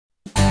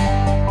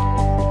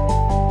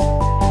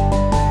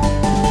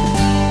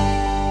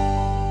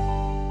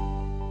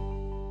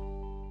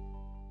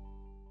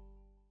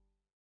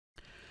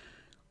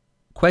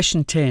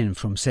Question 10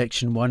 from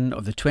Section 1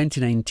 of the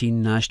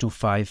 2019 National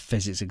 5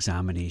 Physics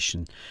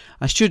Examination.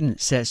 A student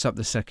sets up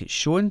the circuit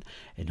shown,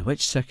 in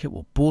which circuit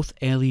will both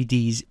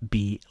LEDs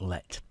be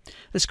lit.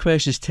 This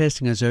question is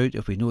testing us out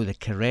if we know the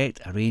correct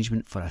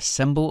arrangement for a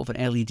symbol of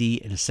an LED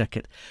in a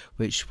circuit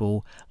which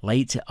will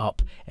light it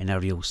up in a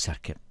real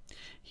circuit.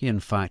 Here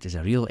in fact is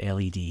a real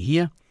LED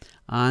here,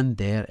 and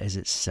there is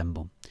its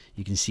symbol.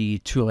 You can see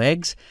two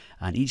legs,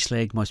 and each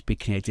leg must be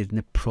connected in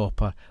the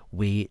proper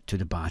way to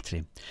the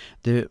battery.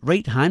 The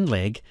right hand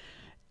leg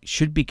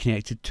should be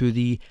connected to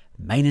the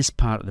minus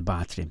part of the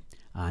battery,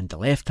 and the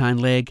left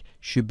hand leg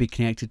should be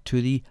connected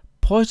to the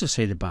positive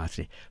side of the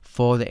battery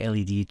for the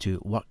LED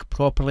to work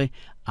properly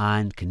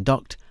and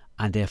conduct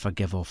and therefore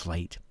give off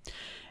light.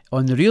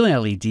 On the real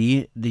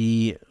LED,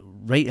 the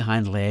right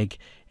hand leg,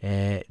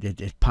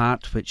 the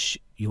part which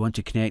you want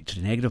to connect to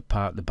the negative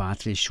part of the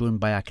battery, is shown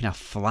by a kind of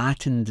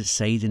flattened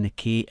side in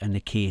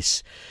the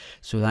case.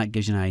 So that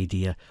gives you an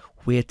idea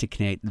where to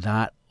connect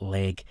that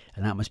leg,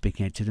 and that must be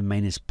connected to the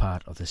minus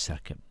part of the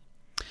circuit.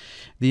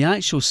 The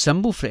actual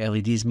symbol for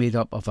LED is made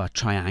up of a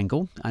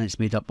triangle, and it's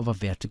made up of a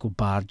vertical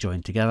bar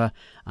joined together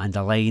and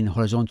a line,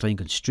 horizontal line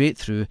going straight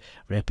through,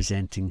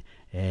 representing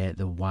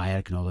the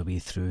wire going all the way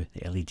through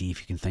the LED,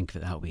 if you can think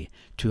of it that way.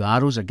 Two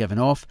arrows are given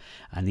off,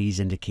 and these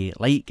indicate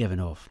light given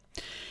off.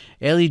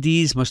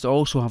 LEDs must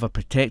also have a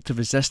protective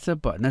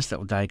resistor, but in this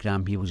little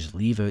diagram here we'll just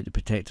leave out the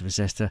protective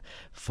resistor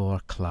for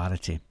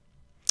clarity.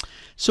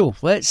 So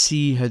let's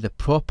see how the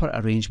proper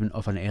arrangement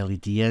of an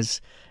LED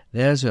is.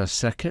 There's our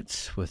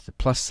circuit with the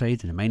plus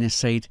side and the minus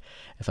side.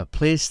 If I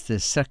place the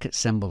circuit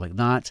symbol like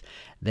that,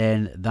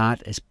 then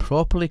that is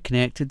properly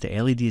connected,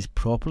 the LED is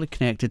properly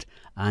connected,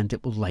 and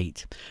it will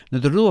light. Now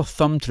the rule of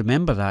thumb to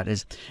remember that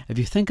is, if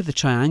you think of the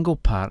triangle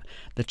part,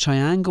 the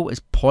triangle is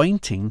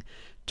pointing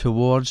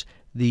towards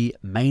the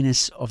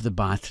minus of the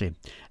battery.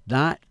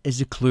 That is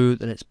the clue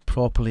that it's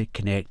properly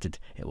connected.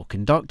 It will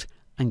conduct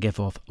and give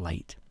off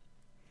light.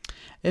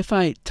 If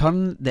I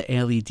turn the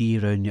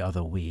LED around the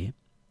other way,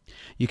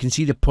 you can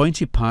see the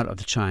pointy part of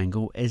the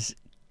triangle is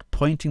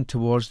pointing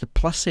towards the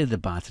plus side of the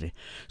battery,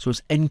 so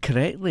it's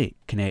incorrectly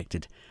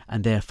connected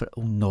and therefore it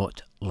will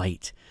not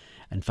light.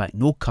 In fact,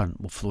 no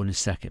current will flow in the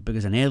circuit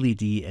because an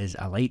LED is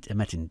a light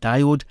emitting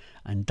diode,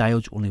 and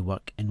diodes only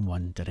work in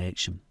one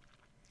direction.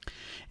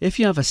 If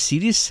you have a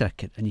series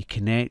circuit and you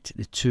connect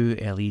the two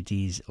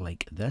LEDs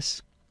like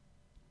this,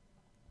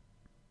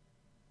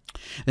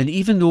 then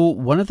even though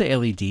one of the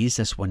LEDs,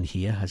 this one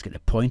here, has got the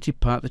pointy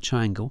part of the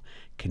triangle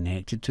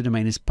connected to the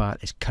minus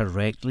part, is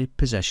correctly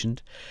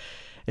positioned,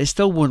 it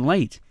still won't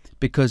light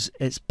because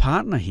its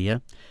partner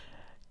here,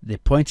 the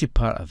pointy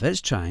part of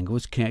its triangle,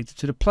 is connected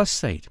to the plus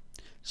side.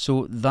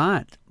 So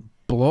that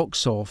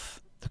blocks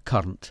off the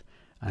current,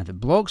 and if it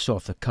blocks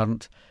off the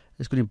current,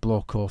 it's going to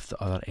block off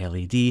the other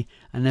LED,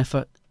 and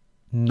therefore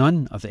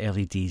none of the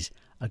LEDs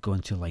are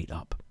going to light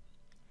up.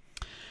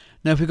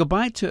 Now if we go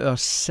back to our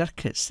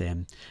circuits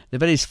then, the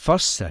very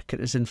first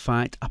circuit is in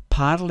fact a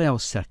parallel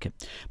circuit,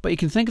 but you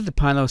can think of the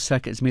parallel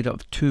circuit as made up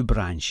of two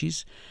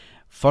branches,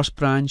 first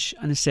branch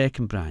and the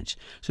second branch.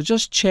 So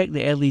just check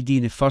the LED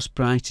in the first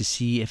branch to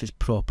see if it's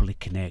properly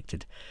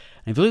connected.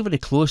 And if you look very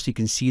closely, you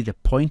can see the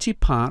pointy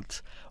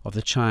part of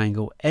the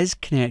triangle is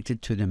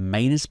connected to the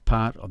minus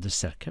part of the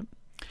circuit.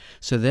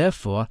 So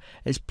therefore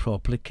it's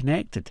properly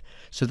connected.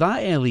 So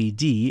that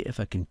LED, if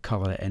I can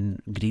colour it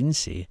in green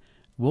say,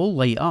 will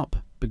light up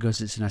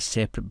because it's in a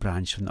separate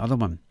branch from the other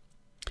one.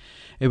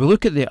 If we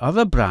look at the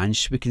other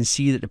branch, we can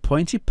see that the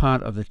pointy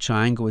part of the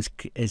triangle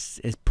is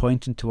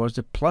pointing towards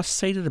the plus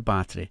side of the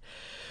battery,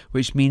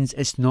 which means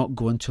it's not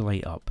going to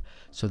light up.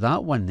 So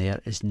that one there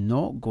is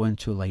not going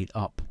to light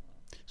up.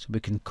 So we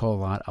can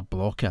call that a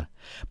blocker.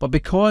 But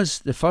because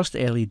the first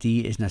LED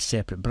is in a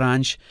separate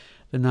branch,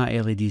 then that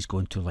LED is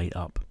going to light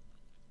up.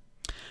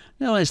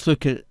 Now let's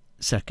look at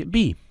circuit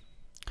B.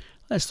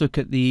 Let's look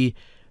at the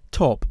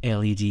top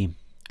LED.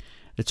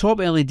 The top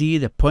LED,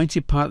 the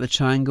pointy part of the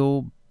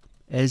triangle,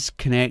 is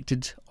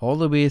connected all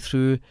the way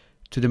through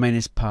to the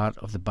minus part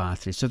of the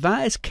battery. So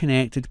that is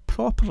connected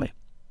properly.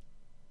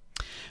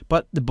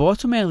 But the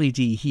bottom LED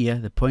here,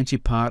 the pointy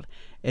part,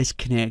 is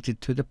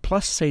connected to the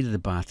plus side of the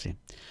battery.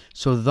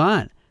 So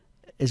that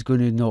is going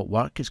to not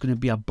work. It's going to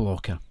be a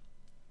blocker.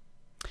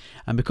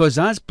 And because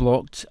that's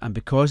blocked, and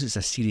because it's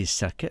a series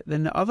circuit,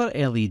 then the other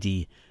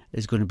LED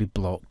is going to be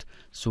blocked.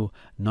 So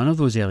none of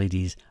those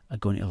LEDs are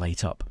going to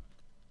light up.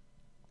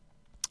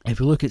 If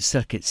we look at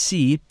circuit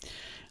C,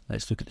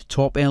 let's look at the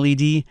top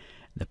LED.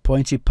 The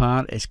pointy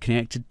part is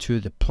connected to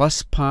the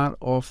plus part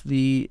of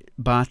the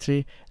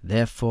battery,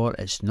 therefore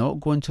it's not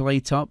going to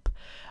light up,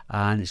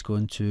 and it's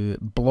going to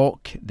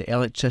block the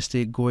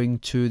electricity going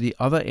to the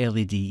other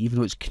LED, even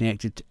though it's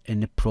connected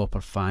in the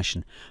proper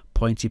fashion,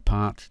 pointy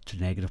part to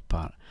negative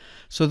part.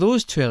 So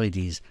those two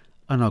LEDs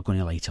are not going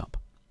to light up.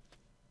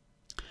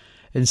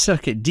 In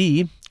circuit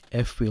D,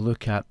 if we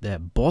look at the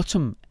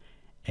bottom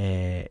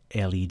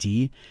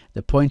LED,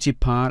 the pointy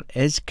part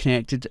is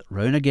connected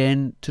round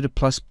again to the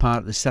plus part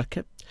of the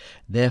circuit,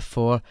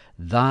 therefore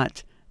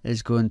that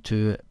is going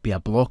to be a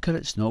blocker.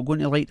 It's not going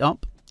to light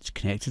up. it's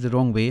connected the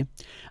wrong way,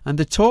 and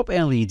the top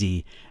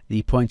LED,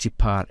 the pointy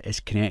part, is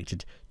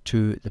connected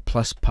to the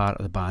plus part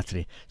of the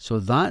battery, so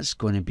that's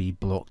going to be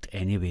blocked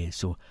anyway,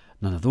 so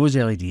none of those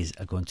LEDs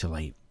are going to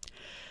light.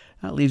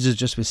 That leaves us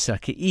just with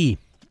circuit E,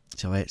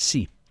 so let's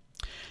see.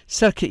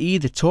 Circuit E,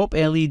 the top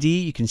LED,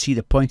 you can see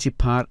the pointy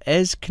part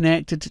is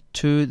connected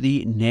to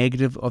the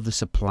negative of the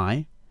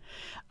supply,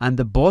 and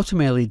the bottom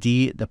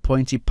LED, the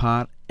pointy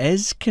part,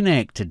 is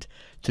connected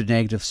to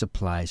negative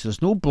supply. So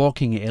there's no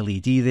blocking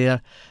LED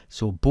there,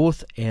 so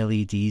both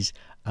LEDs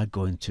are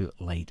going to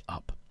light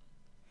up.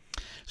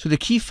 So the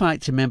key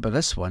fact to remember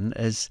this one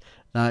is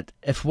that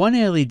if one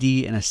LED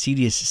in a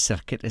series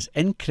circuit is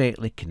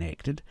incorrectly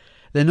connected,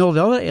 then all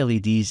the other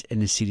LEDs in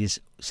the series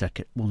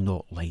circuit will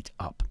not light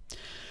up.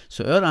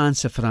 So our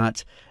answer for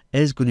that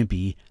is going to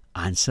be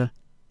answer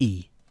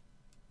E.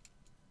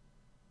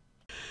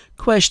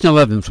 Question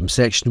 11 from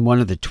section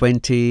 1 of the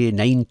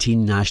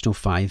 2019 National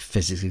 5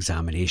 Physics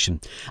Examination.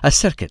 A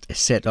circuit is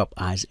set up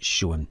as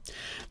shown.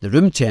 The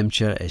room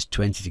temperature is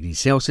 20 degrees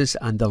Celsius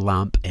and the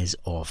lamp is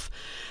off.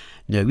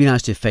 Now we're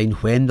asked to find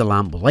when the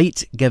lamp will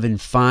light given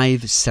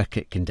 5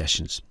 circuit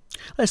conditions.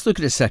 Let's look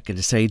at the circuit and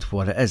decide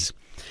what it is.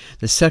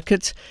 The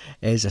circuit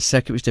is a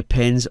circuit which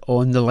depends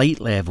on the light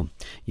level.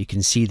 You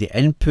can see the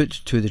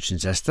input to the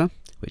transistor,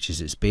 which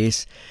is its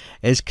base,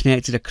 is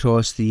connected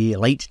across the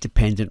light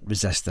dependent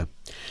resistor.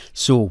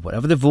 So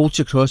whatever the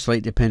voltage across the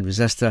light dependent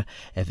resistor,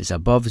 if it's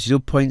above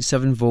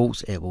 0.7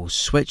 volts, it will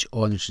switch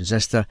on the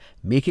transistor,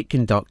 make it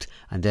conduct,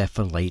 and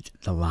therefore light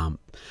the lamp.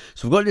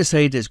 So we've got to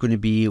decide it's going to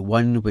be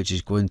one which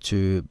is going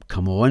to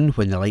come on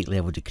when the light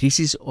level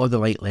decreases or the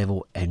light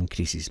level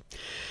increases.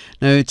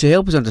 Now, to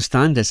help us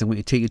understand this, I'm going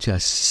to take you to a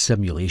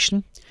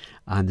simulation,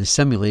 and the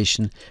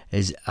simulation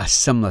is a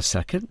similar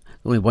circuit.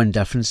 Only one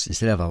difference,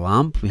 instead of a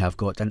lamp we have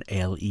got an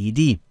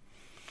LED.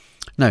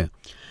 Now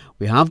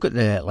we have got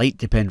the light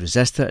dependent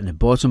resistor in the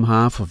bottom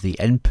half of the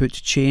input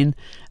chain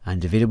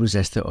and the variable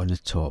resistor on the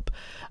top,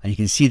 and you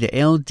can see the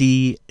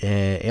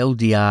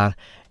LDR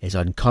is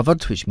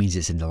uncovered, which means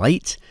it's in the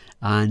light,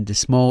 and the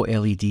small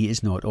LED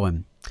is not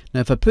on.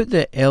 Now if I put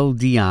the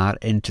LDR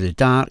into the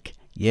dark,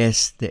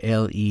 yes, the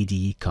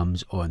LED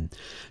comes on.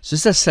 So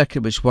this is a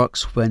circuit which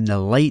works when the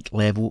light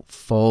level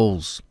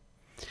falls.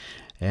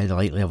 The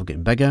light level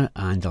getting bigger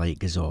and the light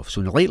goes off.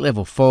 So when the light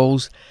level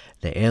falls,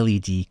 the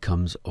LED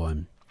comes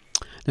on.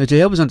 Now to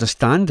help us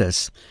understand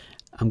this,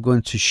 I'm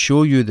going to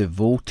show you the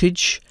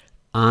voltage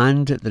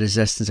and the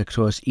resistance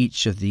across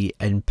each of the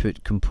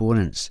input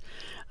components.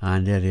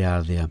 And there they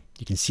are there.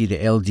 You can see the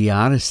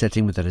LDR is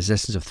sitting with a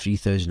resistance of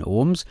 3000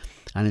 ohms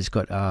and it's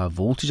got a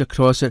voltage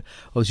across it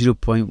of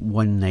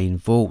 0.19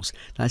 volts.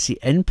 That's the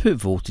input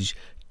voltage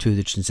to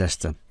the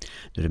transistor.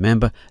 Now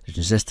remember, the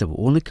transistor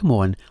will only come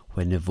on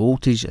when the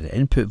voltage, the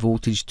input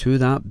voltage to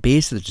that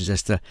base of the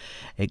transistor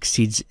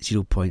exceeds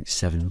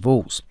 0.7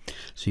 volts.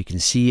 So you can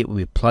see it when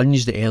we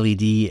plunge the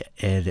LED,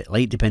 the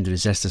light dependent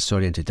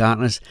resistor, into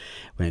darkness.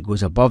 When it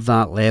goes above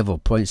that level,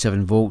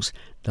 0.7 volts,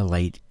 the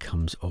light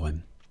comes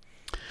on.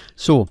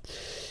 So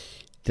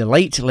the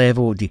light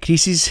level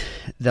decreases,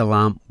 the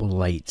lamp will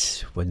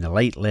light. When the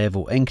light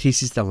level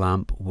increases, the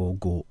lamp will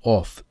go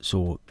off.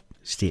 So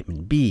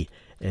statement B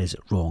is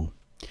wrong.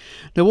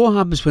 Now what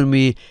happens when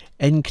we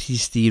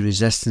increase the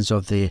resistance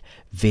of the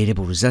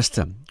variable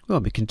resistor? Well,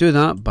 we can do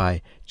that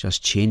by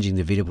just changing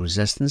the variable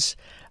resistance,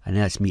 and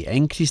that's me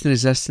increasing the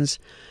resistance,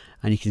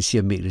 and you can see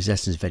I make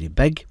resistance very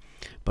big,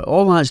 but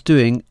all that's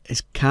doing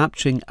is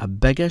capturing a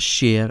bigger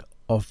share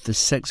of the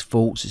 6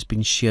 volts that's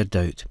been shared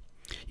out.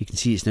 You can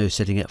see it's now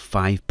sitting at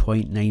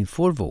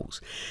 5.94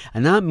 volts,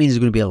 and that means there's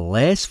going to be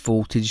less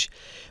voltage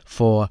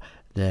for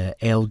the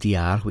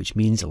LDR, which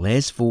means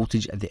less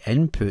voltage at the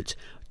input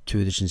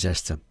to the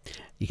transistor.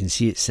 You can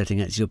see it's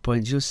sitting at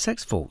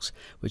 0.06 volts,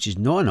 which is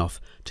not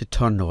enough to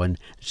turn on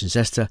the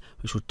transistor,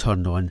 which will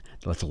turn on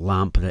the little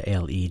lamp or the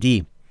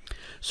LED.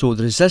 So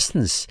the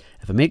resistance,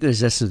 if I make the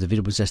resistance of the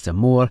variable resistor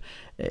more,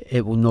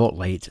 it will not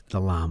light the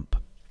lamp.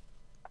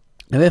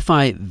 Now if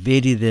I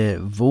vary the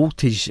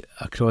voltage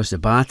across the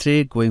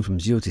battery, going from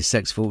 0 to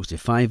 6 volts to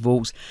 5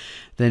 volts,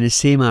 then the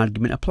same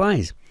argument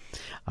applies.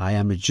 I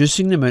am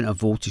reducing the amount of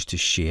voltage to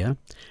share,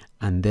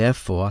 and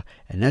therefore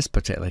in this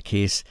particular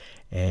case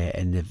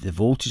in the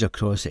voltage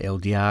across the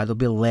LDR there'll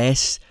be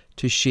less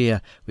to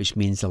share, which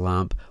means the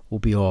lamp will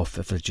be off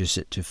if I reduce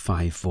it to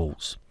 5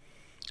 volts.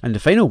 And the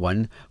final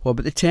one, what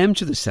about the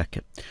temperature of the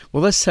circuit?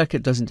 Well, this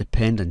circuit doesn't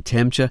depend on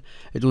temperature,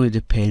 it only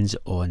depends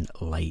on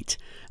light,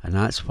 and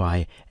that's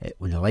why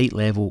when the light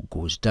level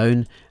goes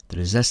down, the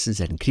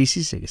resistance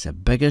increases, it gets a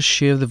bigger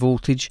share of the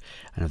voltage,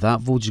 and if that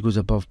voltage goes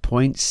above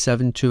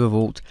 0.72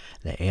 volt,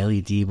 the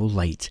LED will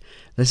light.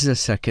 This is a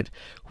circuit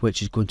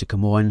which is going to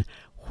come on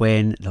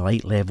when the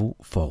light level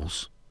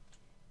falls.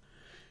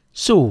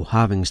 So,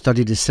 having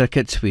studied the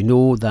circuit, we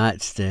know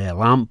that the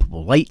lamp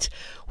will light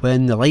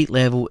when the light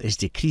level is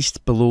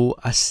decreased below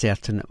a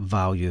certain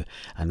value,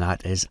 and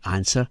that is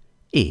answer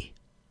A.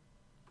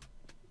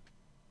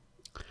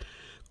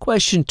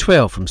 Question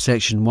 12 from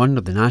section 1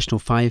 of the National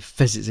 5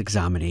 Physics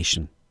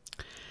Examination.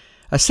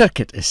 A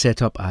circuit is set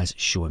up as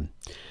shown.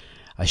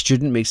 A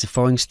student makes the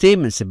following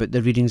statements about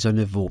the readings on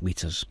the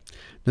voltmeters.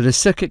 Now the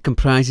circuit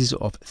comprises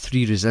of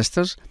 3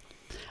 resistors,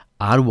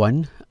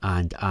 R1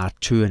 and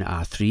R2 and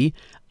R3.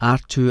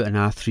 R2 and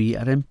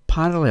R3 are in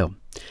parallel.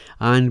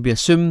 And we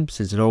assume,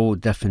 since they're all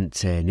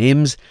different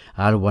names,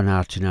 R1,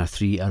 R2 and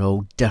R3 are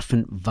all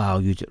different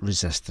valued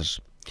resistors.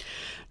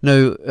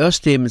 Now our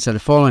statements are the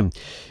following.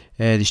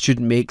 The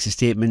student makes a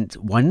statement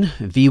 1,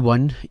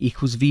 V1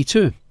 equals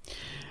V2.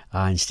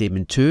 And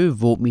statement 2,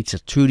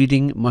 voltmeter 2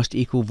 reading must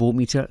equal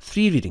voltmeter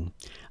 3 reading.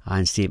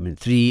 And statement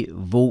 3,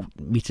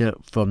 voltmeter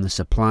from the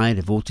supply,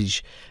 the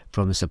voltage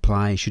from the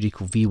supply should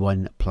equal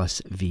V1 plus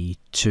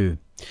V2.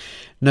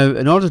 Now,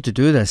 in order to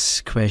do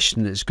this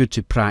question, it's good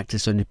to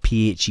practice on the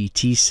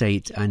PHET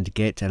site and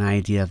get an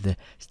idea of the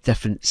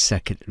different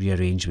circuit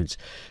rearrangements.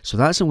 So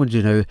that's what I'm going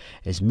to do now,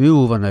 is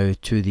move over now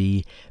to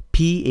the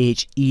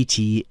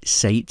PHET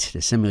site,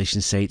 the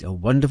simulation site, a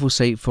wonderful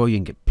site for you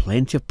and get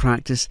plenty of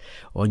practice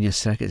on your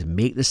circuits.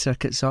 Make the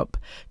circuits up,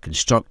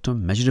 construct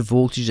them, measure the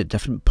voltage at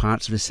different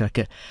parts of the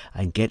circuit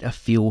and get a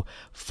feel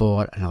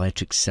for an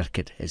electric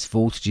circuit, its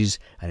voltages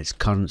and its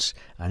currents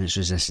and its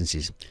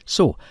resistances.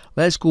 So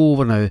let's go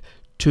over now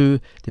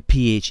to the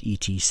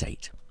PHET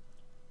site.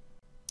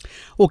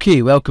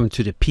 Okay, welcome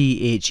to the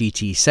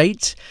PHET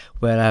site,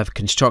 where I've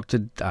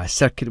constructed a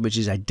circuit which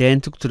is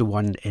identical to the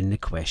one in the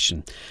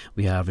question.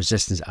 We have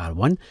resistance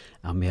R1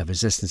 and we have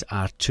resistance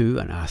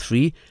R2 and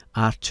R3,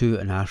 R2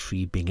 and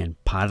R3 being in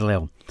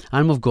parallel.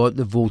 And we've got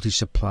the voltage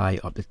supply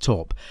up the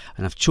top.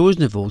 And I've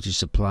chosen the voltage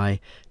supply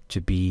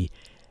to be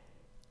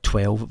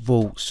 12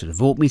 volts. So the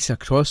voltmeter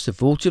across the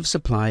voltage of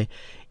supply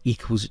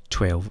equals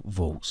 12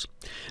 volts.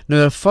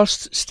 Now our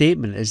first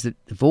statement is that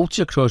the voltage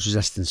across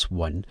resistance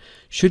 1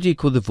 should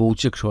equal the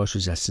voltage across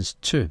resistance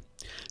 2.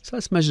 So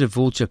let's measure the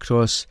voltage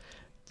across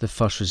the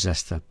first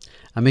resistor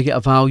and we get a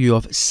value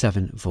of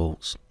 7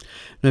 volts.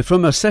 Now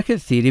from our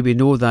circuit theory we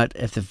know that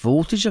if the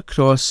voltage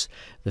across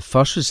the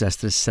first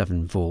resistor is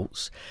 7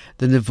 volts,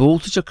 then the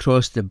voltage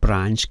across the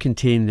branch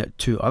containing the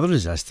 2 other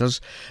resistors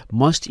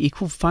must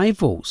equal 5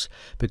 volts,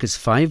 because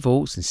 5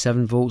 volts and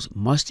 7 volts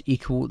must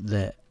equal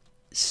the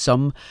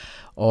sum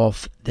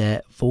of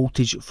the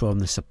voltage from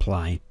the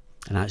supply,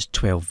 and that's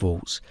 12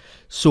 volts.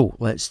 So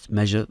let's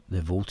measure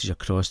the voltage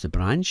across the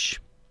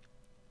branch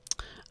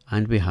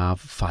and we have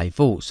 5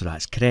 volts, so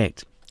that's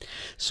correct.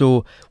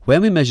 So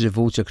when we measure the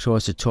voltage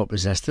across the top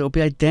resistor, it will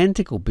be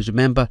identical, because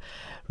remember,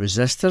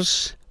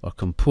 resistors or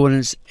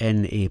components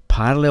in a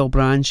parallel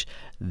branch,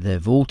 the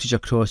voltage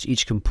across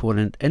each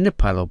component in the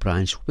parallel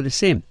branch will be the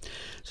same.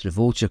 So the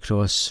voltage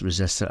across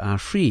resistor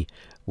R3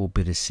 will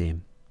be the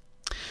same.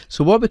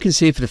 So what we can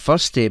say for the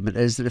first statement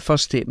is that the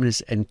first statement is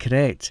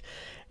incorrect.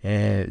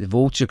 The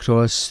voltage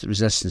across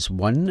resistance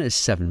 1 is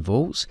 7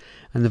 volts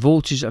and the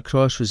voltage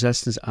across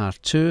resistance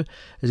R2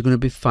 is going to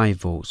be 5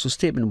 volts. So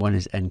statement 1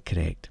 is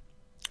incorrect.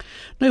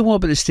 Now what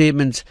about the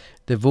statement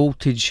the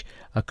voltage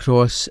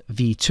across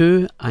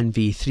V2 and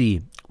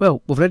V3?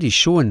 Well, we've already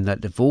shown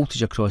that the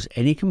voltage across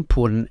any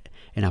component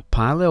in a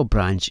parallel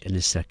branch in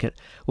the circuit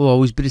will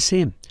always be the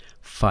same.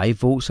 5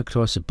 volts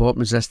across the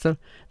bottom resistor,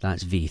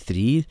 that's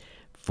V3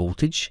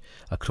 voltage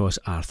across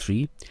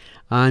R3,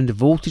 and the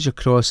voltage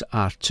across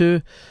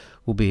R2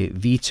 will be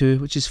V2,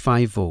 which is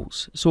 5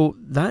 volts. So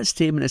that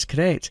statement is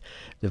correct.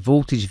 The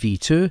voltage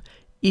V2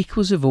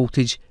 equals the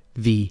voltage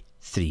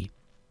V3.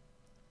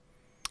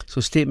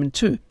 So statement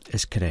 2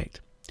 is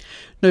correct.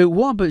 Now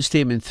what about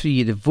statement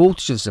 3? The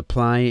voltage of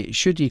supply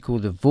should equal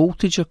the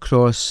voltage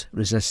across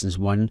resistance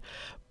 1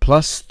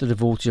 plus the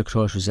voltage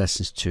across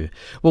resistance 2.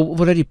 Well, we've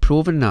already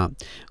proven that.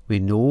 We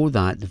know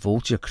that the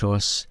voltage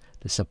across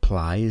the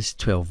supply is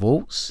 12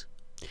 volts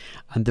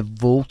and the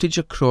voltage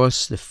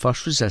across the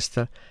first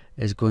resistor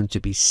is going to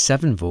be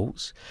 7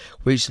 volts,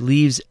 which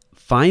leaves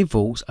 5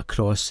 volts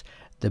across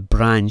the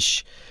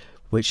branch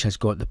which has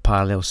got the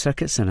parallel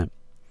circuits in it,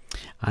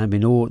 and we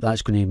know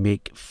that's going to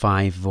make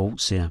 5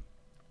 volts there,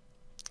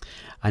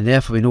 and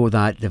therefore we know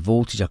that the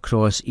voltage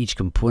across each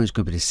component is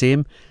going to be the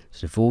same.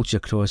 So the voltage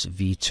across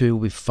V2 will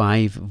be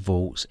 5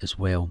 volts as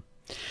well.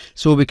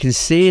 So we can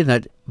say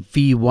that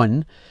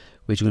V1,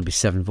 which is going to be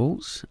 7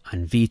 volts,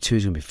 and V2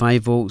 is going to be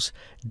 5 volts,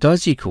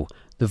 does equal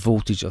the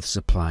voltage of the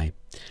supply.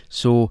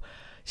 So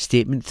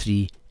statement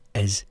 3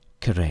 is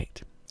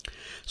correct.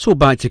 So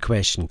back to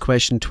question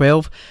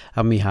 12,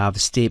 and we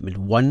have statement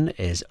 1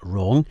 is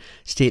wrong,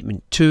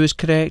 statement 2 is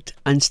correct,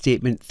 and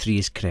statement 3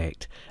 is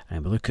correct.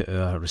 And we look at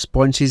our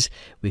responses,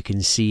 we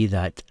can see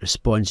that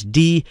response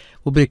D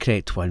will be the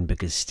correct one,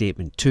 because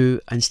statement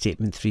 2 and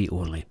statement 3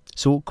 only.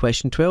 So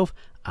question 12,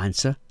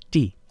 answer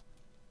D.